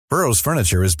Burrow's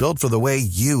furniture is built for the way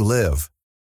you live.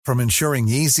 From ensuring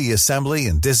easy assembly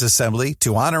and disassembly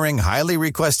to honoring highly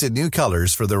requested new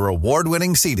colors for their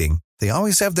award-winning seating, they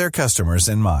always have their customers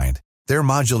in mind. Their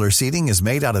modular seating is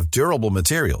made out of durable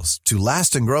materials to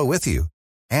last and grow with you.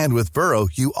 And with Burrow,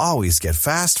 you always get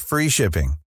fast, free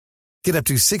shipping. Get up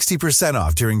to 60%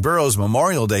 off during Burrow's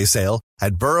Memorial Day sale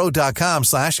at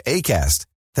burrow.com/ACAST.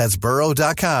 That's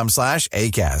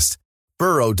burrow.com/ACAST.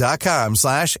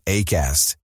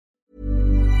 burrow.com/ACAST.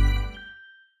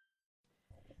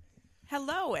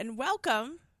 Hello and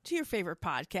welcome to your favorite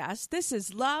podcast. This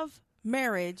is Love,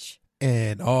 Marriage,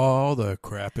 and all the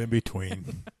crap in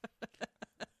between.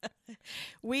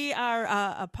 We are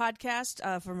a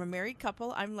podcast from a married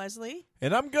couple. I'm Leslie.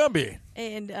 And I'm Gumby.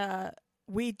 And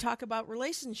we talk about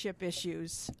relationship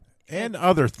issues. And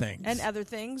other things.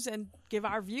 And give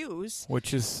our views.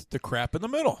 Which is the crap in the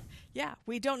middle. Yeah.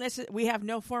 We have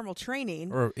no formal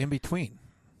training. Or in between.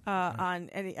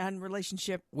 On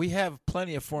relationship. We have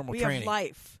plenty of formal training. We have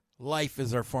life. Life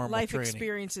is our formal training. Life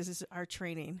experiences is our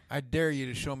training. I dare you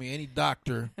to show me any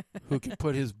doctor who can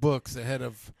put his books ahead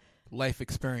of life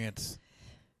experience.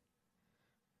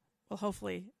 Well,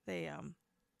 hopefully they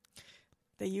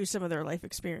use some of their life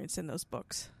experience in those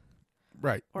books.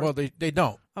 Right. Well, they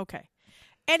don't. Okay.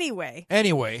 Anyway.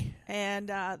 And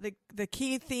the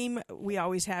key theme we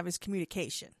always have is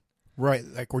communication. Right,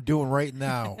 like we're doing right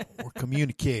now. We're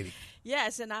communicating.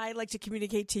 Yes, and I like to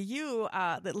communicate to you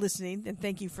that listening, and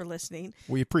thank you for listening.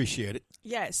 We appreciate it.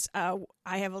 Yes, I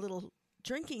have a little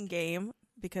drinking game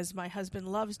because my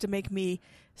husband loves to make me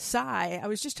sigh. I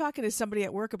was just talking to somebody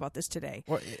at work about this today.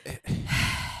 What?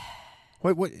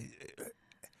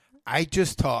 I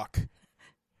just talk,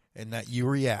 and that you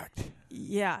react.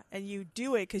 Yeah, and you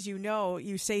do it because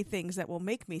you say things that will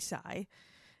make me sigh.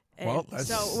 And well, that's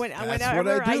what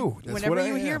I do. Whenever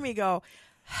you hear me go,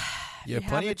 you have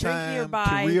plenty of time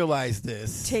nearby, to realize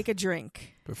this. Take a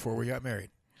drink. Before we got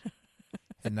married.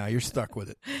 And now you're stuck with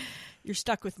it. You're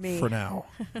stuck with me. For now.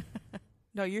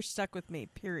 No, you're stuck with me,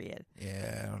 period.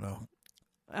 Yeah, I don't know.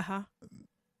 Uh-huh.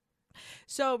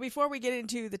 So before we get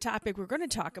into the topic we're going to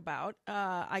talk about,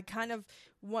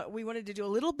 we wanted to do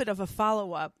a little bit of a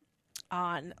follow-up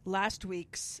on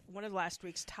one of last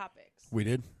week's topics. We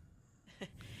did?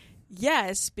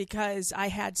 Yes, because I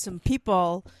had some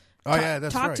people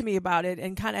talk to me about it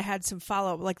and kind of had some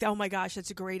follow-up, like, oh my gosh,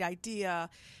 that's a great idea.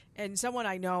 And someone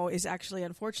I know is actually,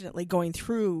 unfortunately, going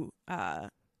through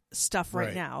stuff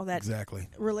right now that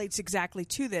relates exactly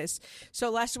to this. So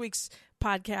last week's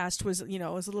podcast was,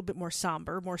 was a little bit more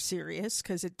somber, more serious,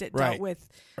 because it dealt with...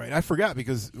 Right, I forgot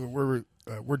because we're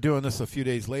doing this a few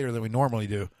days later than we normally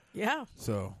do. Yeah.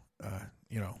 So,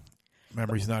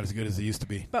 memory's not as good as it used to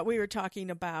be. But we were talking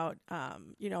about,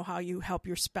 how you help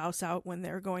your spouse out when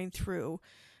they're going through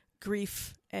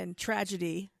grief and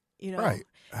tragedy, Right.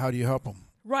 How do you help them?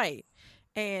 Right.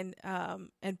 And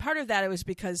part of that, it was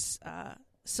because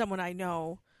someone I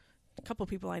know, a couple of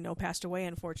people I know passed away,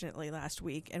 unfortunately, last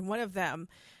week. And one of them,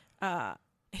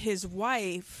 his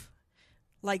wife,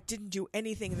 didn't do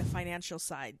anything in the financial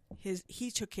side.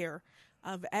 He took care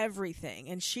of everything,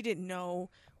 and she didn't know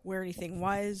where anything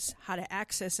was, how to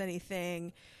access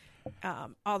anything,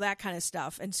 all that kind of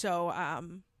stuff. And so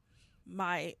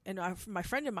my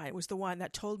friend of mine was the one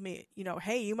that told me,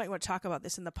 hey, you might want to talk about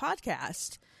this in the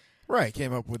podcast. Right,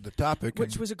 came up with the topic.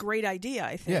 Which was a great idea,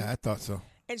 I think. Yeah, I thought so.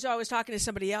 And so I was talking to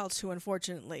somebody else who,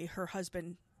 unfortunately, her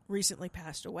husband recently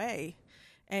passed away,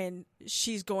 and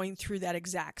she's going through that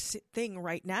exact thing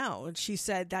right now. And she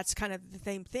said that's kind of the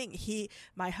same thing.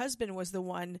 My husband was the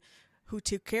one who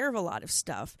took care of a lot of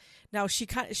stuff. Now she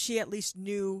at least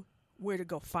knew where to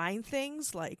go find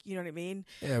things, you know what I mean?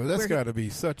 Yeah, but that's got to be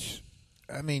such.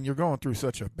 I mean, you're going through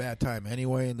such a bad time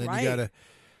anyway, and then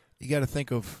you got to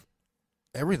think of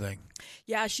everything.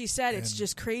 Yeah, she said it's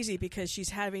just crazy because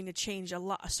she's having to change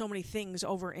so many things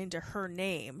over into her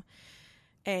name.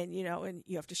 And, and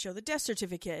you have to show the death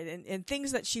certificate and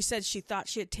things that she said she thought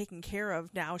she had taken care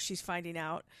of. Now she's finding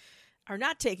out are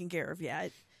not taken care of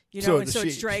yet. So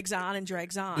it drags on and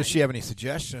drags on. Does she have any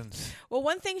suggestions? Well,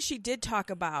 one thing she did talk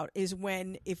about is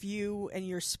if you and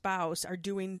your spouse are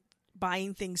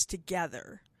buying things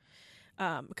together.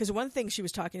 Because one thing she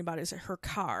was talking about is her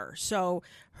car. So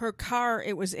her car,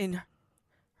 it was in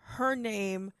her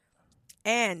name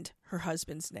and her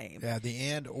husband's name. Yeah, the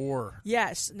and or.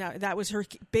 Yes. Now, that was her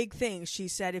big thing. She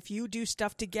said, if you do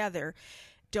stuff together,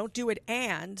 don't do it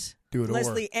and. Do it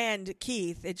Leslie or. And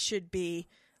Keith. It should be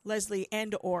Leslie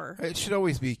and or. It should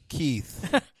always be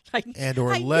Keith and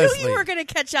or I Leslie. I knew you were going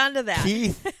to catch on to that.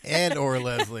 Keith and or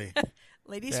Leslie.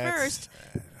 Ladies first.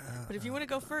 But if you want to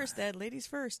go first, Ed, ladies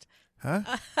first. Huh?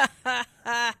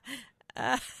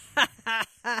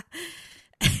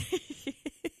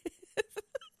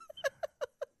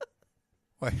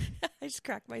 just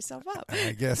cracked myself up.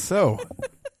 I guess so.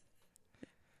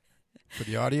 For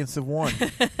the audience of one.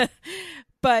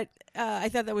 But I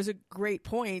thought that was a great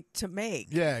point to make.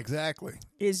 Yeah, exactly.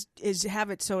 Is have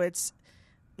it so it's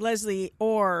Leslie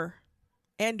or.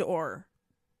 No,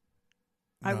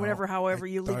 however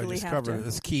you legally have to.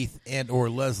 It's Keith and or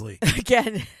Leslie.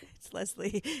 Again, it's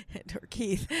Leslie and or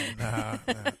Keith. Nah.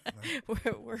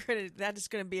 That is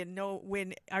going to be a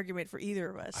no-win argument for either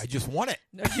of us. I just won it.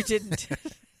 No, you didn't.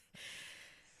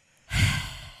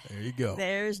 There you go.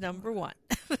 There's number one.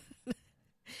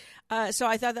 So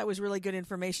I thought that was really good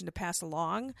information to pass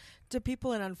along to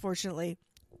people, and unfortunately,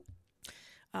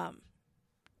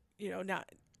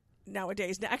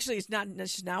 nowadays, actually, it's not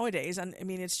just nowadays. I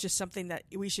mean, it's just something that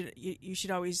you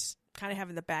should always kind of have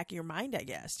in the back of your mind, I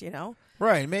guess.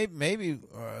 Right. Maybe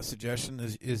a suggestion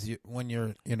is when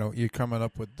you're coming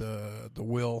up with the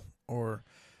will or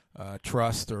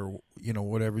trust or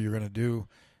whatever you're going to do.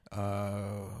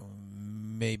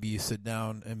 Maybe you sit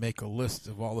down and make a list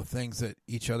of all the things that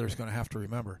each other is going to have to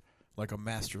remember, like a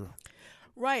master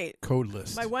code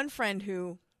list. My one friend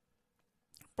who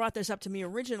brought this up to me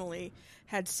originally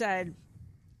had said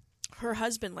her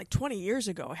husband, like 20 years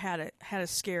ago, had a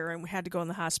scare and had to go in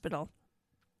the hospital.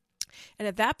 And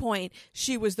at that point,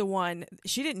 she was the one,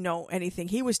 she didn't know anything.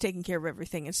 He was taking care of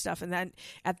everything and stuff. And then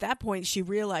at that point, she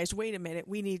realized, wait a minute,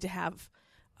 we need to have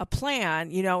a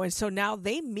plan, and so now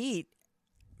they meet.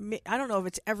 I don't know if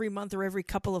it's every month or every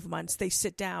couple of months. They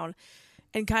sit down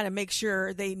and kind of make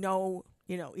sure they know,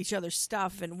 each other's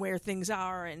stuff and where things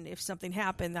are, and if something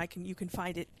happened, you can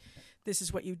find it. This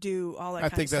is what you do. All that. I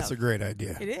kind think of stuff. that's a great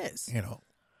idea. It is.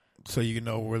 So you can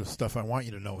know where the stuff I want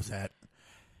you to know is at,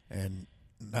 and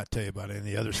not tell you about any of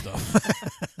the other stuff.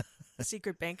 The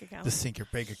secret bank account. The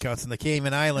secret bank accounts in the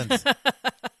Cayman Islands.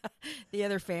 The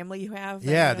other family you have.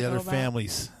 Yeah, the other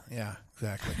families. Yeah,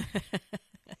 exactly.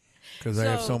 Because I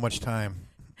have so much time.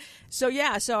 So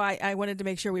I wanted to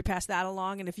make sure we pass that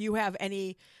along. And if you have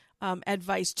any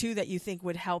advice too that you think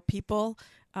would help people,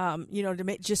 to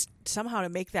make to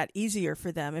make that easier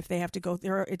for them if they have to go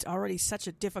there, it's already such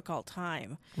a difficult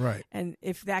time. Right. And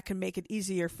if that can make it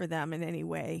easier for them in any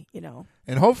way,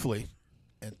 And hopefully,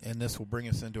 and this will bring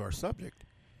us into our subject,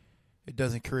 it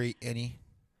doesn't create any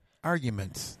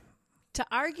arguments. To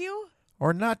argue?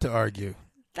 Or not to argue.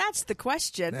 That's the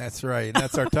question. That's right.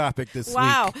 That's our topic this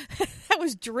wow. week. That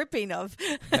was dripping of.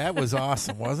 That was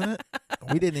awesome, wasn't it?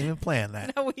 We didn't even plan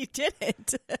that. No, we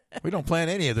didn't. We don't plan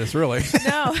any of this, really.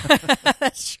 No,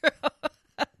 that's true.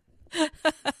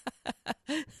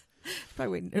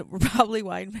 Probably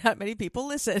why not many people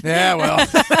listen. Yeah, well,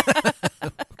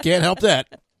 can't help that.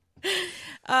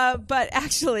 But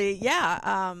actually,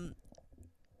 yeah.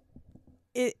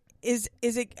 Is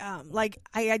it like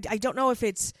I don't know if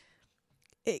it's.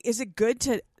 Is it good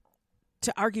to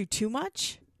argue too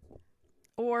much,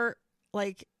 or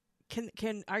like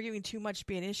can arguing too much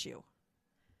be an issue?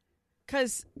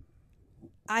 Because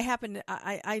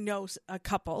I know a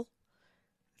couple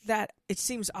that it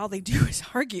seems all they do is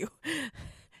argue,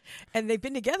 and they've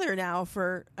been together now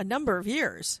for a number of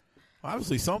years. Well,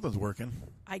 obviously, something's working.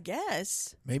 I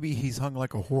guess maybe he's hung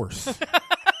like a horse.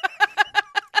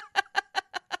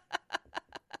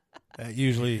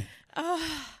 Usually.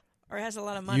 Or has a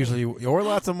lot of money. Usually, or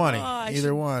lots of money. Oh,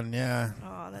 either one, yeah.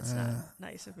 Oh, that's not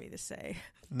nice of me to say.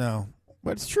 No,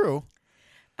 but it's true.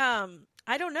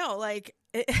 I don't know,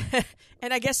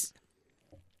 and I guess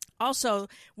also,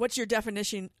 what's your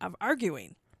definition of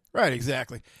arguing? Right,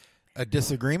 exactly. A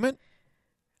disagreement.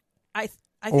 I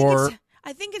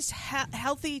think it's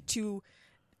healthy to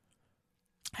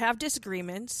have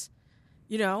disagreements,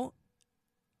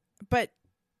 but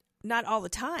not all the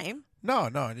time.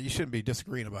 No, you shouldn't be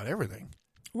disagreeing about everything.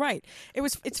 Right.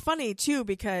 It's funny too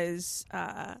because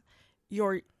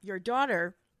your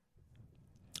daughter,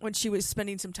 when she was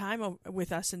spending some time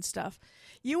with us and stuff,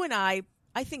 you and I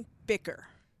think bicker,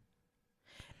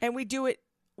 and we do it.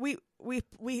 We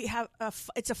have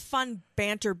it's a fun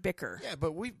banter bicker. Yeah,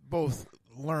 but we both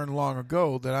learned long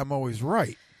ago that I'm always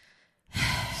right.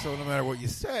 So no matter what you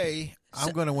say,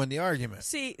 I'm going to win the argument.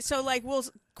 See, so we'll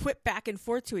quip back and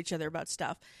forth to each other about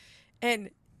stuff.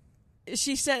 And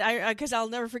she said, because I'll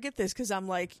never forget this, because I'm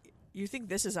like, you think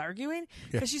this is arguing?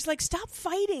 Because she's like, stop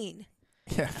fighting.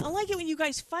 Yeah. I like it when you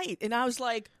guys fight. And I was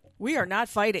like, we are not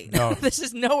fighting. No. This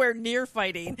is nowhere near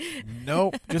fighting.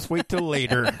 Nope. Just wait till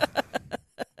later.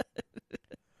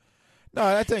 No,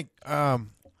 I think,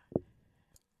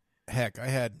 heck, I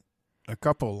had a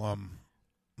couple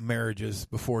marriages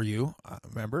before you,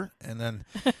 remember? And then,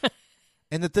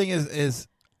 and the thing is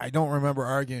I don't remember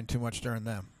arguing too much during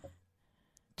them.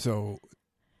 So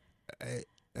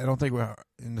I don't think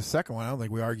in the second one. I don't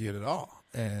think we argued at all,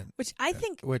 and which I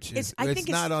think,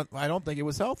 I don't think it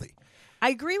was healthy. I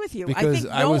agree with you because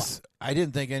I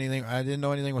didn't think anything. I didn't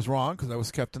know anything was wrong because I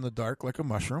was kept in the dark like a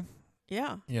mushroom.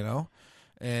 Yeah,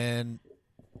 and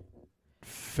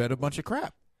fed a bunch of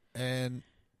crap, and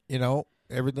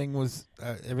everything was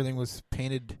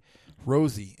painted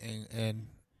rosy and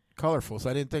colorful. So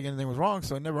I didn't think anything was wrong.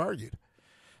 So I never argued.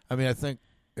 I mean, I think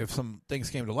if some things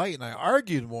came to light and I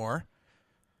argued more,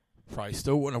 probably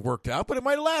still wouldn't have worked out, but it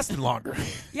might have lasted longer.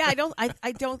 Yeah, I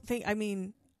don't think. I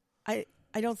mean, I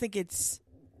don't think it's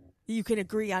you can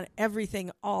agree on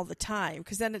everything all the time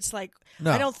because then it's like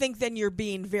I don't think then you're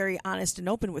being very honest and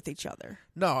open with each other.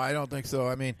 No, I don't think so.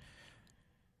 I mean,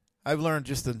 I've learned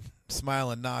just to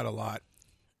smile and nod a lot.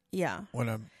 Yeah. When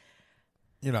I'm,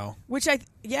 which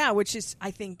is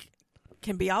I think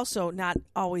can be also not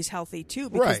always healthy too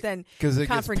because then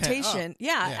confrontation.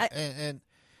 And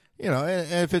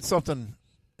if it's something,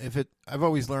 I've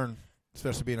always learned,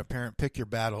 especially being a parent, pick your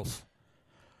battles.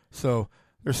 So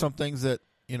there's some things that,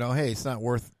 hey, it's not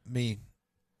worth me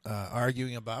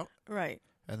arguing about. Right.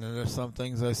 And then there's some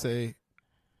things I say,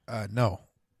 no,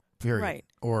 period. Right.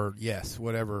 Or yes,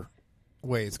 whatever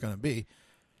way it's going to be.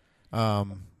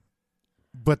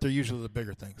 But they're usually the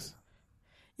bigger things.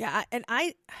 Yeah, and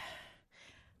I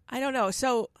don't know.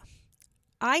 So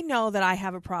I know that I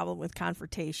have a problem with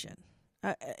confrontation.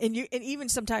 And even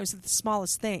sometimes the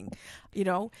smallest thing,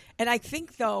 And I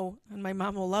think, though, and my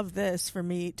mom will love this for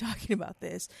me talking about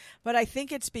this, but I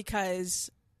think it's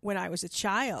because when I was a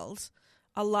child,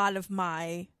 I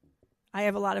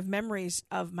have a lot of memories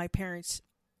of my parents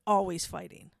always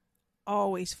fighting.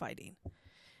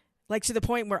 Like to the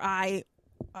point where I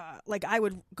would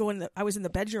I was in the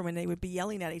bedroom and they would be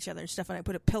yelling at each other and stuff, and I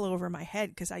put a pillow over my head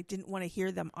because I didn't want to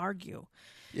hear them argue.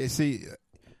 Yeah, see,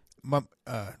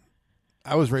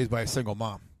 I was raised by a single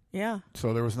mom. Yeah.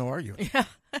 So there was no arguing.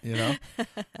 Yeah.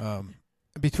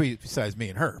 Besides me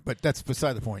and her, but that's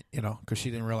beside the point, because she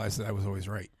didn't realize that I was always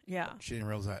right. Yeah. She didn't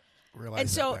realize that. And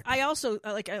so I also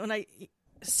when I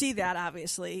see that,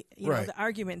 obviously, right. The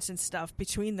arguments and stuff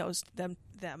between them.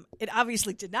 It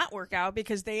obviously did not work out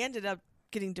because they ended up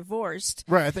getting divorced.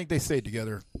 Right. I think they stayed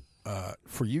together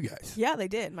for you guys. Yeah, they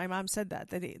did. My mom said that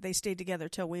they stayed together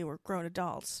till we were grown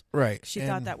adults. Right. She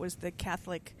thought that was the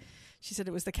Catholic. She said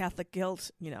it was the Catholic guilt,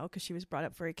 because she was brought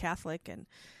up very Catholic and.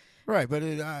 Right, but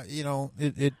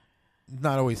it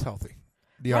not always healthy.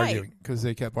 The arguing, because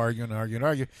they kept arguing.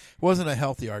 It wasn't a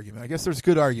healthy argument. I guess there's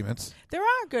good arguments. There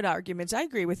are good arguments. I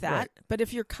agree with that. Right. But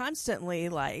if you're constantly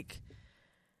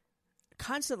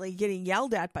getting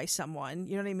yelled at by someone,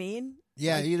 you know what I mean?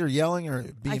 Yeah, either yelling or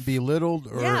being belittled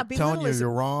or telling you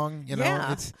you're wrong.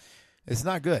 It's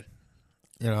not good.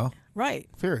 Right.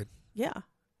 Period. Yeah.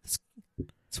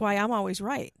 That's why I'm always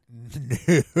right.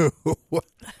 No.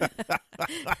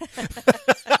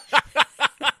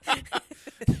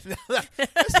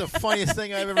 That's the funniest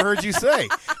thing I've ever heard you say.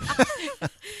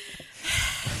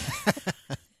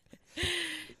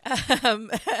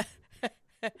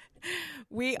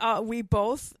 We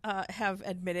both have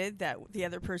admitted that the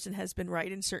other person has been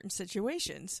right in certain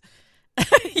situations.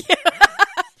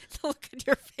 Look at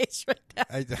your face right now.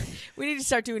 We need to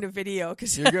start doing a video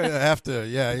because you're gonna have to.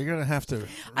 Yeah, you're gonna have to.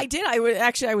 I did. I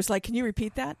was like, can you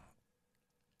repeat that?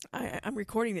 I'm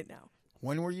recording it now.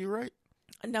 When were you right?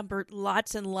 A number,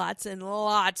 lots and lots and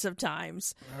lots of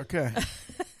times. Okay.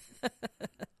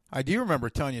 I do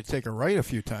remember telling you to take a right a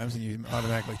few times, and you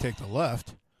automatically take the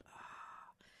left.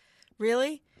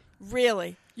 Really?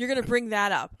 You're gonna bring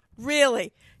that up?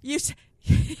 Really? You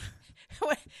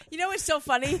know what's so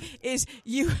funny is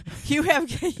you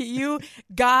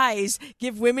guys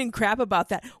give women crap about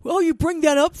that. Well, you bring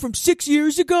that up from 6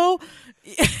 years ago.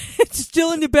 It's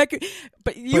still in the back,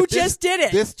 but you just did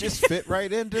it. This just fit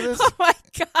right into this. Oh my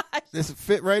gosh! This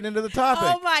fit right into the topic.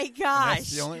 Oh my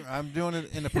gosh! I'm doing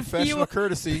it in a professional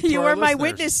courtesy. You are my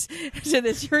listeners. witness to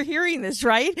this. You're hearing this,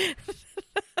 right?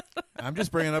 I'm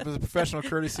just bringing it up as a professional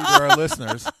courtesy to our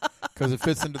listeners because it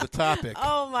fits into the topic.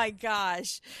 Oh my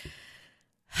gosh!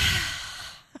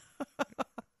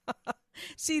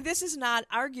 See, this is not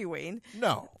arguing.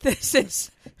 No. This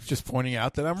is just pointing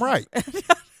out that I'm right. No.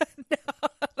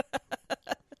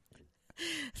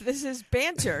 This is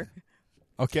banter.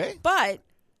 Okay. But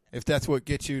if that's what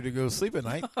gets you to go sleep at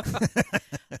night.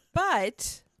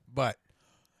 But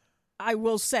I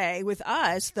will say with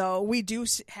us, though, we do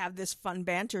have this fun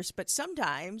banter, but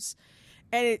sometimes,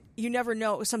 and you never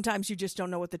know, sometimes you just don't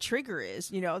know what the trigger is.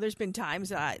 There's been times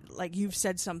that you've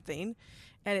said something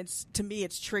and to me,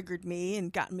 it's triggered me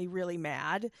and gotten me really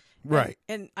mad. Right.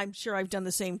 And I'm sure I've done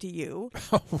the same to you.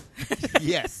 Oh,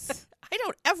 yes. I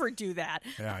don't ever do that.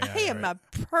 Yeah, I am right. a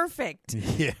perfect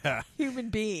Yeah. human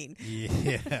being.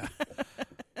 Yeah.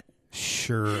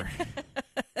 Sure.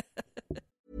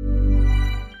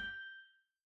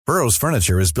 Burrow's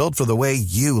furniture is built for the way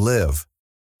you live.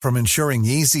 From ensuring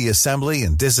easy assembly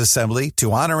and disassembly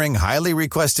to honoring highly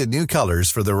requested new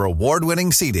colors for their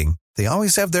award-winning seating, they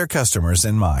always have their customers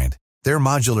in mind. Their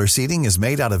modular seating is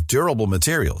made out of durable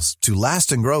materials to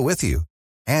last and grow with you.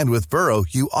 And with Burrow,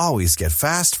 you always get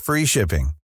fast, free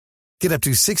shipping. Get up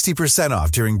to 60%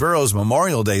 off during Burrow's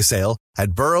Memorial Day sale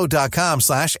at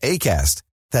burrow.com/ACAST.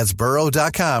 That's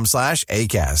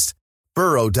burrow.com/ACAST.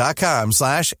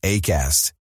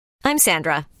 burrow.com/ACAST. I'm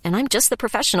Sandra, and I'm just the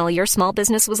professional your small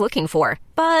business was looking for.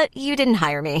 But you didn't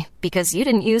hire me because you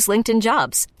didn't use LinkedIn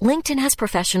Jobs. LinkedIn has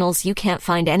professionals you can't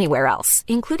find anywhere else,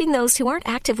 including those who aren't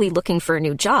actively looking for a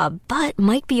new job, but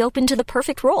might be open to the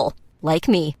perfect role, like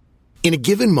me. In a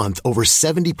given month, over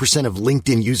 70% of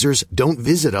LinkedIn users don't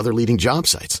visit other leading job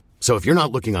sites. So if you're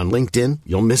not looking on LinkedIn,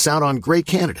 you'll miss out on great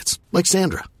candidates like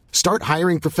Sandra. Start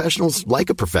hiring professionals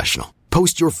like a professional.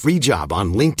 Post your free job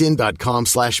on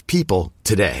linkedin.com/people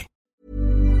today.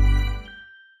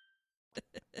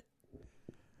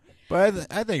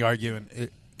 But I think arguing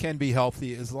it can be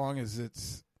healthy as long as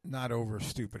it's not over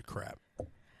stupid crap.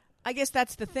 I guess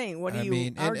that's the thing. What are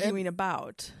you arguing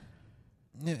about?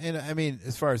 And I mean,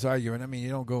 as far as arguing, I mean, you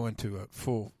don't go into a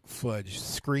full-fledged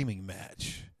screaming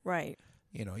match. Right.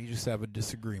 You know, you just have a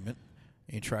disagreement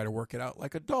and you try to work it out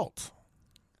like adults.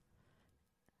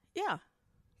 Yeah.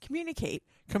 Communicate.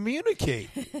 Communicate.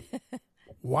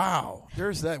 Wow.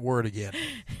 There's that word again.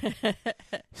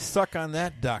 Suck on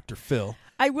that, Dr. Phil.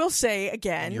 I will say,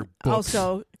 again, your books.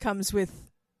 also comes with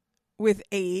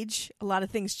age. A lot of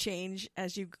things change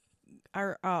as you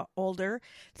are older.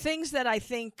 Things that I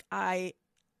think I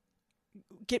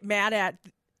get mad at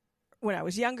when I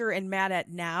was younger and mad at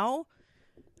now,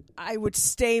 I would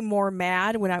stay more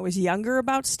mad when I was younger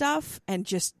about stuff and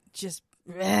just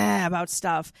about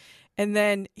stuff. And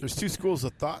then there's two schools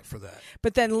of thought for that.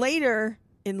 But then later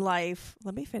in life,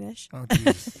 let me finish. Oh,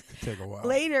 geez. Take a while.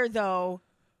 Later, though,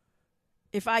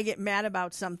 if I get mad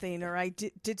about something or I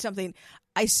did something,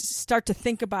 I start to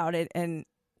think about it and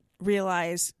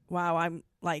realize, wow, I'm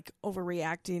like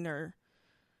overreacting or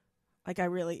like I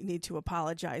really need to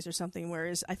apologize or something.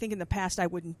 Whereas I think in the past I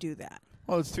wouldn't do that.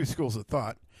 Well, it's two schools of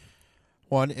thought.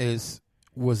 One is,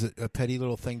 was it a petty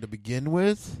little thing to begin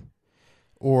with?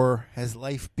 Or has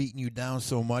life beaten you down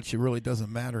so much it really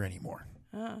doesn't matter anymore?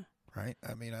 Right?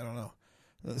 I mean, I don't know.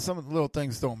 Some of the little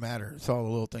things don't matter. It's all the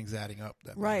little things adding up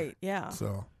that matter. Right, yeah.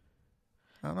 So,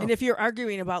 I don't know. And if you're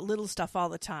arguing about little stuff all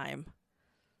the time,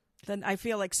 then I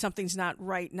feel like something's not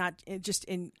right, not just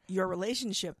in your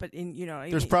relationship, but in, you know.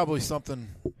 There's probably something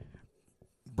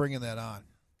bringing that on.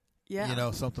 Yeah. You know,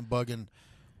 something bugging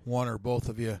one or both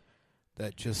of you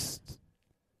that just,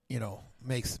 you know,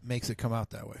 makes it come out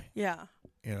that way. Yeah.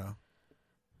 You know.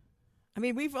 I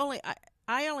mean,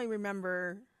 I only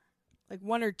remember like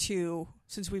one or two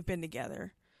since we've been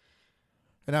together.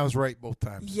 And I was right both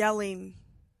times. Yelling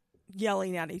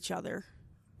at each other,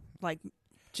 like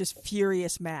just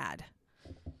furious mad.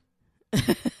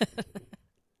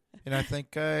 And I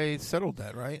think I settled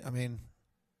that, right? I mean,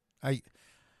 I'm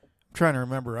trying to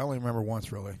remember. I only remember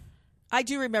once, really. I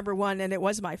do remember one, and it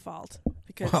was my fault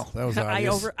because well, that was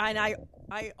obvious. I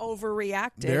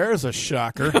overreacted. There's a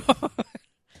shocker.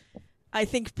 I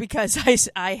think because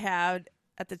I had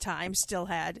at the time still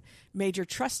had major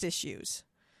trust issues.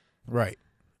 Right.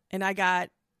 And I got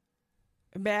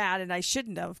mad, and I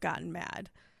shouldn't have gotten mad.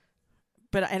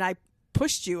 And I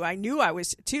pushed you. I knew I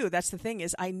was too. That's the thing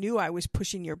is I knew I was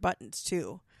pushing your buttons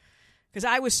too. Because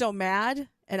I was so mad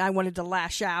and I wanted to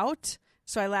lash out.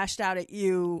 So I lashed out at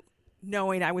you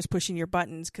knowing I was pushing your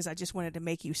buttons because I just wanted to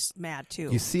make you mad too.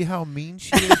 You see how mean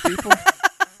she is, people?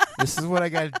 This is what I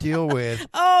got to deal with.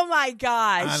 Oh my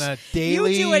gosh! On a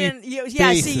daily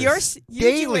basis.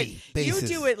 Daily basis. You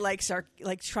do it like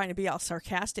trying to be all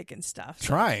sarcastic and stuff. So.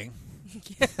 Trying.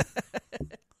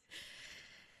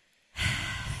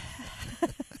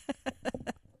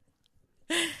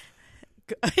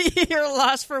 You're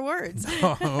lost for words.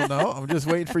 Oh no! I'm just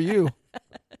waiting for you.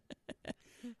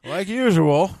 Like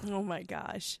usual. Oh my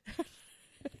gosh.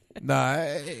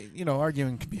 Nah, you know,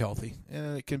 arguing can be healthy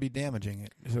and it can be damaging.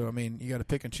 So I mean, you got to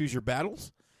pick and choose your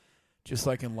battles, just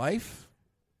like in life.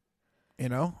 You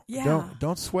know, yeah.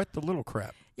 Don't sweat the little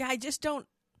crap. Yeah, I just don't.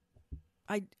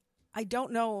 I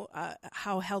don't know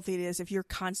how healthy it is if you're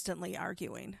constantly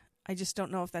arguing. I just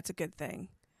don't know if that's a good thing.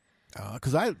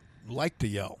 Because I like to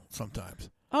yell sometimes.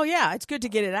 Oh yeah, it's good to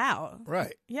get it out.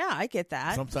 Right. Yeah, I get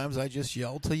that. Sometimes I just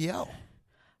yell to yell.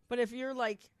 But if you're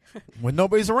like, when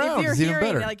nobody's around, if you're it's even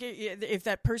hearing, better. like, if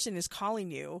that person is calling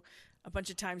you a bunch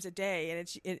of times a day,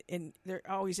 and there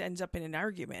always ends up in an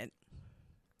argument.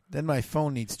 Then my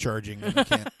phone needs charging, and I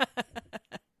can't.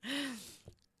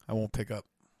 I won't pick up.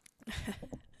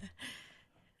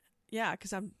 Yeah,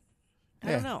 because I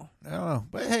don't know. I don't know.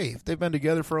 But hey, if they've been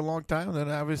together for a long time, then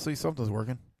obviously something's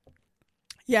working.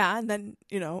 Yeah, and then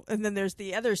and then there's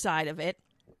the other side of it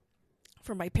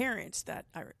for my parents that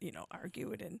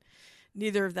argued, and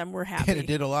neither of them were happy. And it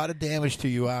did a lot of damage to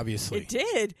you, obviously. It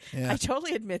did. Yeah. I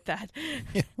totally admit that.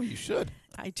 Yeah, well, you should.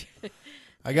 I do.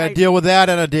 I got to deal with that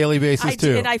on a daily basis,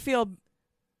 too. And I feel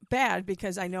bad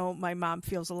because I know my mom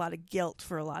feels a lot of guilt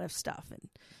for a lot of stuff, and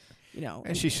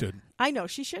and she shouldn't. I know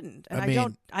she shouldn't, and I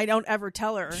I don't ever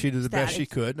tell her. She did the best she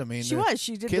could. I mean,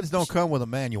 she did. Kids don't come with a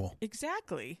manual.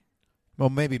 Exactly. Well,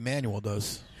 maybe manual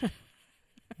does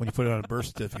when you put it on a birth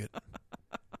certificate.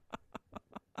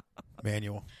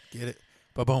 Manual, get it?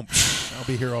 Ba-boom. I'll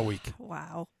be here all week.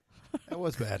 Wow, that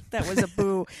was bad. That was a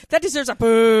boo. That deserves a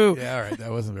boo. Yeah, all right, that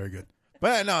wasn't very good.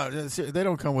 But no, they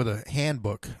don't come with a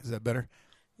handbook. Is that better?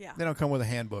 Yeah. They don't come with a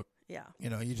handbook. Yeah.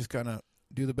 You just gotta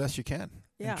do the best you can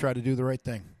and try to do the right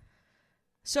thing.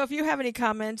 So if you have any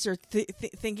comments or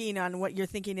thinking on what your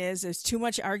thinking is too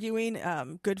much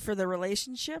arguing good for the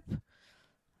relationship,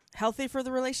 healthy for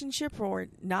the relationship, or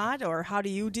not, or how do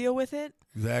you deal with it?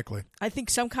 Exactly. I think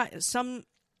some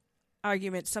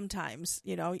arguments sometimes,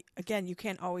 again, you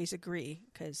can't always agree,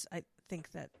 because I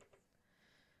think that,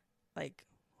 like,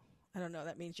 I don't know,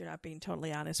 that means you're not being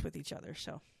totally honest with each other.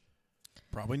 So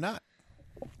probably not.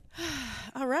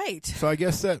 All right. So I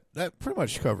guess that pretty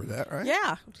much covered that, right?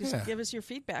 Yeah. Just give us your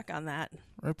feedback on that.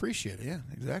 I appreciate it. Yeah,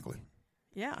 exactly.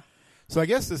 Yeah. So I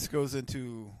guess this goes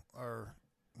into our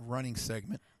running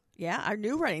segment. Yeah, our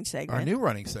new running segment.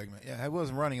 Yeah, it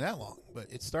wasn't running that long,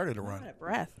 but it started to run. Out of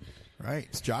breath. Right.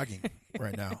 It's jogging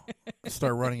right now. I'll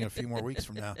start running in a few more weeks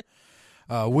from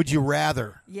now. Would you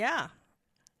rather? Yeah.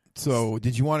 So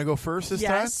did you want to go first this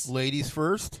time? Ladies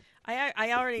first?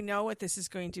 I already know what this is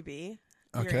going to be.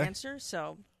 Your Okay. answer.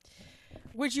 So,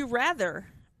 would you rather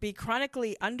be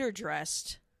chronically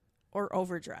underdressed or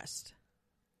overdressed?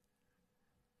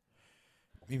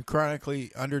 You mean chronically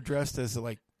underdressed as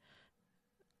like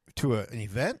to an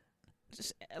event?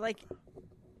 Just like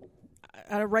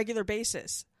on a regular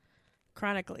basis,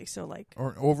 chronically. So like,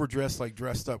 or overdressed, like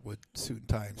dressed up with suit and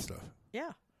tie and stuff.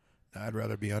 Yeah. No, I'd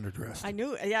rather be underdressed. I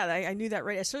knew. Yeah, I knew that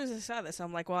right as soon as I saw this.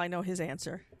 I'm like, well, I know his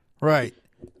answer. Right.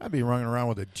 I'd be running around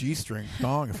with a G-string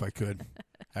thong if I could.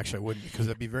 Actually, I wouldn't, because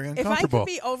that'd be very uncomfortable. If I could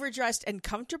be overdressed and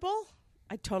comfortable,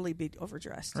 I'd totally be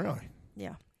overdressed. Really?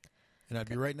 Yeah. And I'd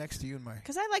be right next to you in my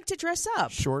Because I like to dress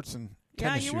up. shorts and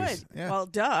tennis you shoes. would. Yeah. Well,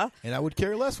 duh. And I would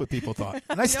care less what people thought.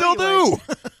 And I know still you do.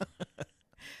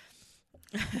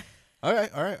 All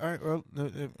right. Well,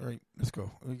 all right, let's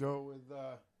go. We go with,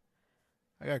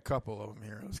 I got a couple of them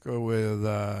here. Let's go with,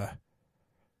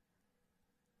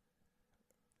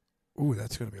 ooh,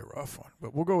 that's going to be a rough one.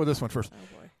 But we'll go with this one first. Oh,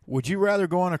 boy. Would you rather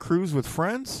go on a cruise with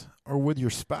friends or with your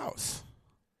spouse?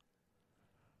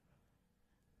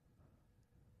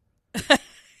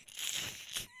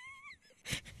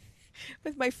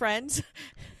 With my friends.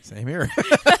 Same here.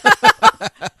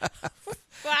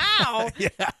 Wow. Yeah.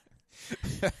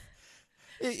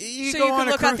 So you can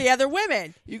look at the other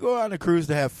women. You go on a cruise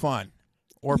to have fun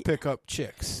or pick up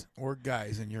chicks or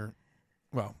guys in your,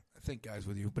 well, I think guys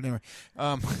with you, but anyway.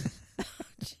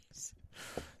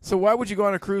 So why would you go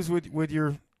on a cruise with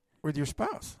your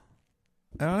spouse?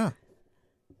 I don't know.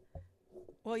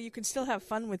 Well, you can still have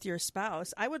fun with your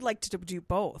spouse. I would like to do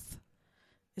both.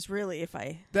 Is really if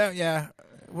I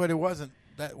but it wasn't.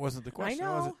 That wasn't the question. I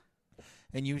know. Was it?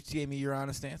 And you gave me your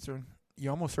honest answer, and you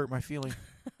almost hurt my feeling.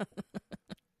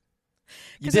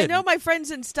 Because I know my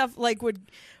friends and stuff like would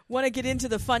want to get into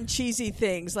the fun, cheesy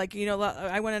things. Like,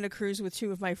 I went on a cruise with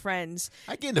two of my friends.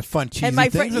 I get into fun, cheesy and my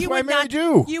things. That's why I married you.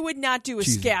 you. You would not do a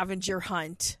Cheesy. scavenger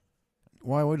hunt.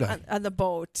 Why would I? On the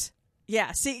boat.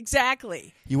 Yeah, see,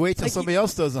 exactly. You wait till somebody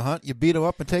else does the hunt, you beat them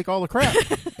up and take all the crap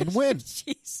and win.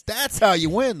 Jeez. That's how you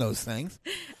win those things.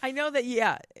 I know that,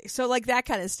 yeah. So, like, that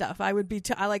kind of stuff. I would be,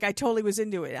 I totally was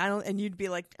into it. And you'd be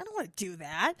like, I don't want to do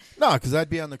that. No, because I'd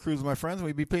be on the cruise with my friends and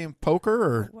we'd be playing poker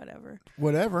or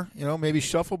whatever. Maybe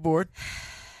shuffleboard.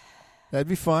 That'd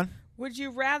be fun. Would you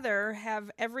rather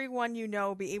have everyone you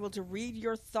know be able to read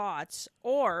your thoughts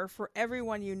or for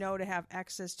everyone you know to have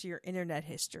access to your internet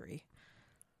history?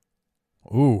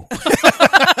 Ooh.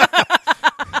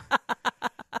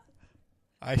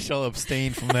 I shall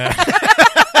abstain from that.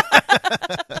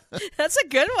 That's a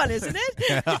good one, isn't it?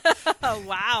 Yeah.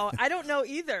 Wow. I don't know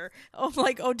either.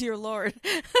 Oh, dear Lord.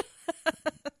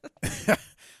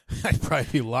 I'd probably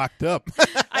be locked up.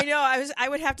 I know. I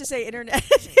would have to say internet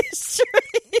history.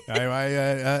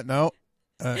 No.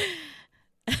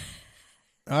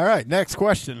 All right, next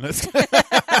question. Let's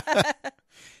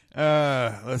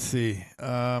see.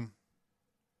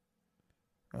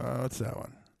 What's that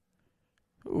one?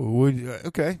 Ooh,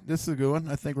 okay, this is a good one.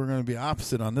 I think we're going to be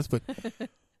opposite on this, but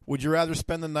would you rather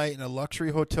spend the night in a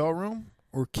luxury hotel room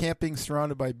or camping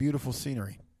surrounded by beautiful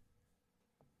scenery?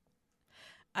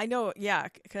 I know, yeah,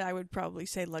 because I would probably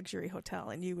say luxury hotel,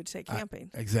 and you would say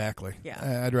camping. Exactly.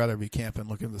 Yeah. I'd rather be camping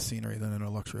looking at the scenery than in a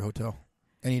luxury hotel.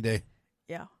 Any day.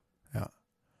 Yeah. Yeah.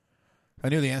 I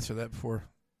knew the answer to that before.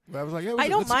 I was like, yeah, I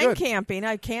don't mind good. camping.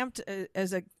 I camped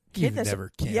as a kid. You've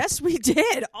never camped. Yes, we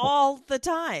did. All the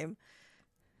time.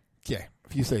 Yeah,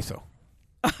 if you say so.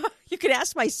 You could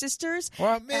ask my sisters.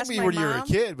 Well, ask maybe my when you were a mom.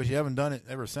 kid, but you haven't done it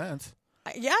ever since.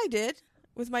 Yeah, I did.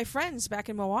 With my friends back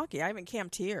in Milwaukee. I haven't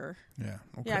camped here. Yeah.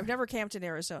 Okay. Yeah, I've never camped in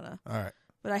Arizona. All right.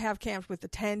 But I have camped with the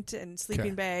tent and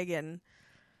sleeping bag and,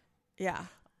 yeah.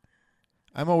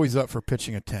 I'm always up for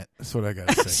pitching a tent. That's what I got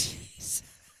to say.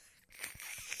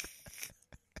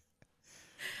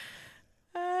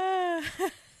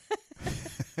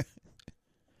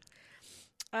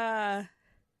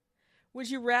 Would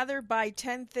you rather buy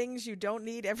 10 things you don't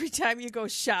need every time you go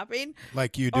shopping?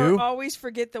 Like you do? Or always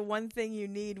forget the one thing you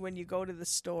need when you go to the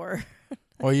store?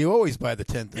 Well, you always buy the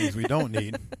 10 things we don't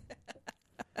need.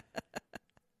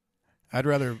 I'd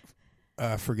rather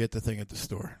forget the thing at the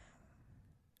store.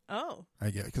 Oh. I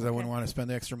get it, because I wouldn't want to spend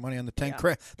the extra money on the 10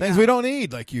 Yeah. things we don't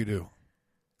need like you do.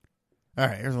 All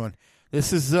right, here's one.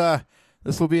 This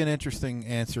will be an interesting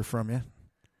answer from you.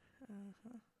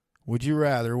 Would you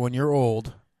rather, when you're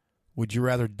old, would you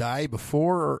rather die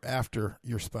before or after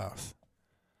your spouse?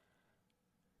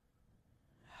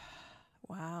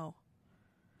 Wow.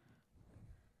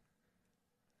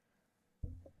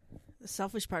 The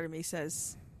selfish part of me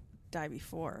says die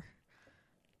before.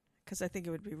 Because I think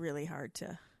it would be really hard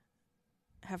to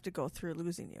have to go through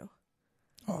losing you.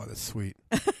 Oh, that's sweet.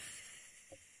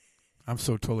 I'm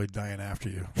so totally dying after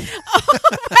you. Oh,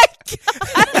 my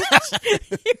gosh.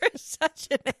 You're such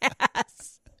an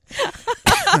ass.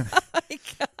 Oh, my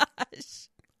gosh.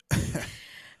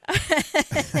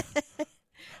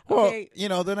 Well, Okay.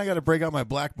 then I got to break out my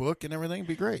black book and everything. It'd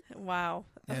be great. Wow.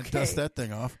 And Okay. dust that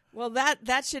thing off. Well,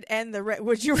 that should end the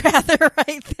would you rather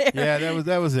right there. Yeah,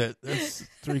 that was it. That's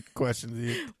 3 questions.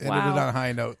 You ended Wow. it on a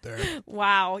high note there.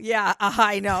 Wow. Yeah, a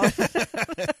high note.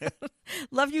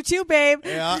 Love you too, babe.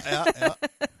 Yeah.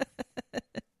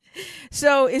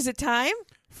 So, is it time?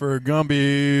 For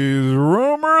Gumby's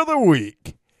Rumor of the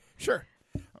Week. Sure.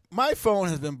 My phone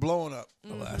has been blowing up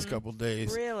the last couple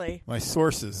days. Really? My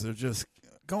sources are just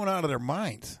going out of their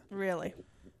minds. Really?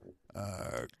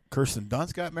 Kirsten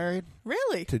Dunst got married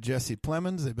Really? to Jesse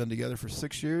Plemons. They've been together for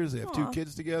 6 years. They have 2 Aw.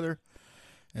 kids together.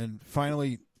 And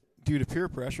finally, due to peer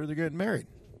pressure, they're getting married.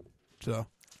 So,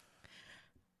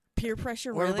 Peer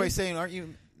pressure, well, really? everybody's saying, aren't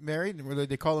you married? And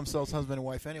they call themselves husband and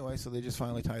wife anyway, so they just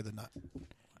finally tied the knot.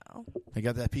 Wow. They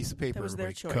got that piece of paper That was their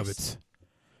everybody choice.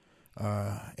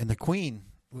 covets. And the Queen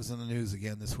was in the news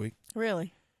again this week.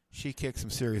 Really? She kicked some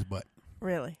serious butt.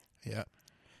 Really? Yeah.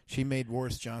 She made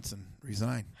Boris Johnson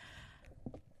resign.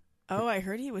 Oh, I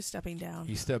heard he was stepping down.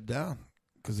 He stepped down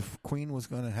because the Queen was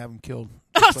going to have him killed,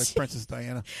 Oh, just like gee. Princess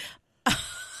Diana. Oh,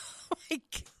 my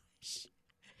gosh.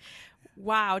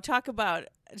 Wow. Talk about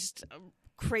just a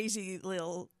crazy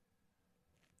little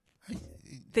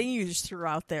thing you just threw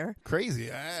out there.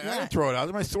 Crazy. I Yeah. didn't throw it out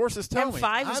there. My sources tell me.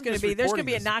 M5 is I'm going to just be, there's going to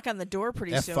be a reporting knock on the door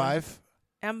pretty this. soon. F5?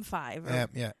 M5. or-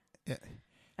 Yeah.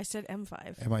 I said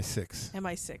M5. MI6.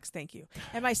 MI6, thank you.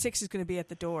 MI6 is going to be at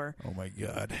the door. Oh, my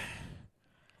God.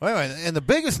 Well, anyway, and the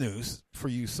biggest news for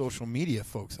you social media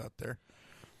folks out there,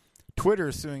 Twitter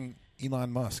is suing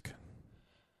Elon Musk.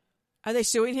 Are they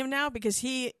suing him now? Because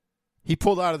he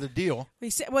pulled out of the deal.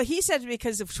 he said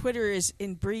because of Twitter is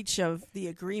in breach of the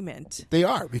agreement. They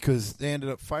are, because they ended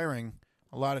up firing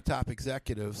a lot of top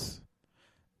executives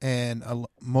and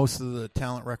most of the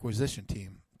talent requisition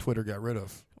team Twitter got rid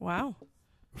of Wow.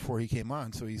 before he came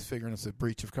on. So he's figuring it's a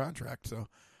breach of contract. So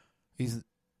he's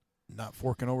not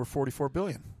forking over $44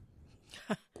 billion.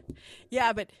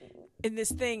 Yeah, but in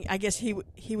this thing, I guess he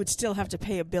would still have to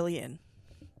pay $1 billion.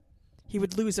 He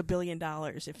would lose $1 billion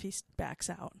if he backs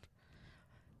out.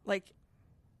 Like,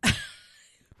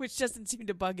 which doesn't seem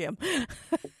to bug him.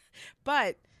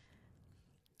 But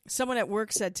someone at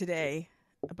work said today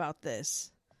about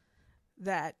this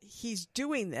that he's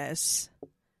doing this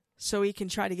so he can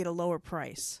try to get a lower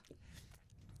price.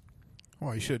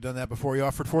 Well, you should have done that before he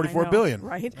offered I $44 know, billion.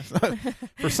 right? That's not,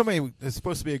 for somebody that's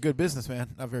supposed to be a good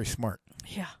businessman, not very smart.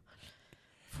 Yeah.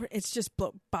 it's just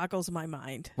boggles my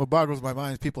mind. What boggles my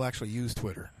mind is people actually use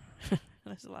Twitter.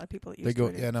 There's a lot of people that use They go,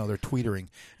 Twitter. yeah, no, they're tweetering.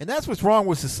 And that's what's wrong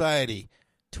with society.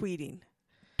 Tweeting.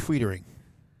 Tweetering.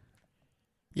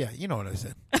 Yeah, you know what I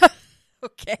said.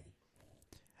 Okay.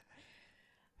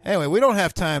 Anyway, we don't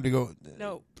have time to go.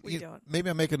 No, we don't. Maybe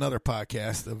I'll make another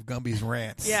podcast of Gumby's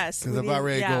rants. Yes. Because I'm about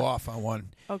ready to go off on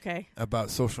one Okay. about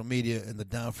social media and the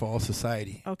downfall of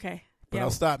society. Okay. But Yeah.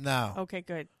 I'll stop now. Okay,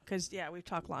 good. Because, we've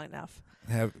talked long enough.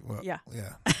 Yeah.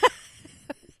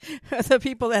 The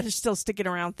people that are still sticking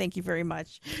around, thank you very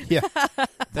much. Yeah.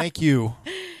 Thank you.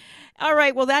 All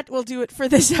right. Well, that will do it for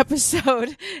this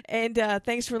episode. And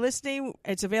thanks for listening.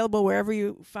 It's available wherever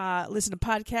you listen to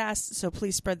podcasts. So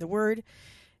please spread the word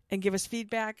and give us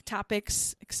feedback,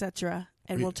 topics, etc.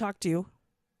 And we'll talk to you.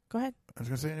 Go ahead. I was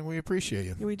going to say, we appreciate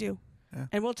you. Yeah, we do. Yeah.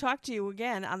 And we'll talk to you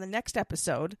again on the next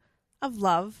episode of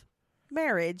Love,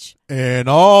 Marriage, And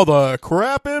all the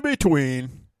crap in between.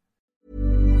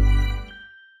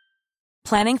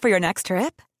 Planning for your next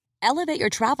trip? Elevate your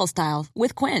travel style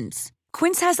with Quince.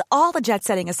 Quince has all the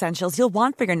jet-setting essentials you'll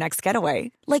want for your next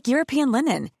getaway, like European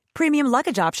linen, premium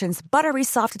luggage options, buttery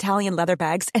soft Italian leather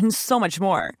bags, and so much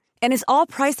more. And is all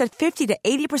priced at 50 to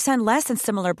 80% less than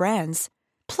similar brands.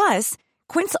 Plus,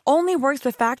 Quince only works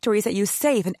with factories that use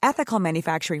safe and ethical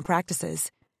manufacturing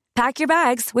practices. Pack your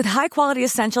bags with high-quality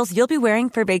essentials you'll be wearing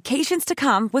for vacations to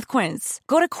come with Quince.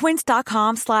 Go to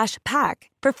quince.com/pack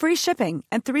for free shipping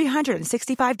and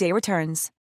 365-day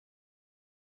returns.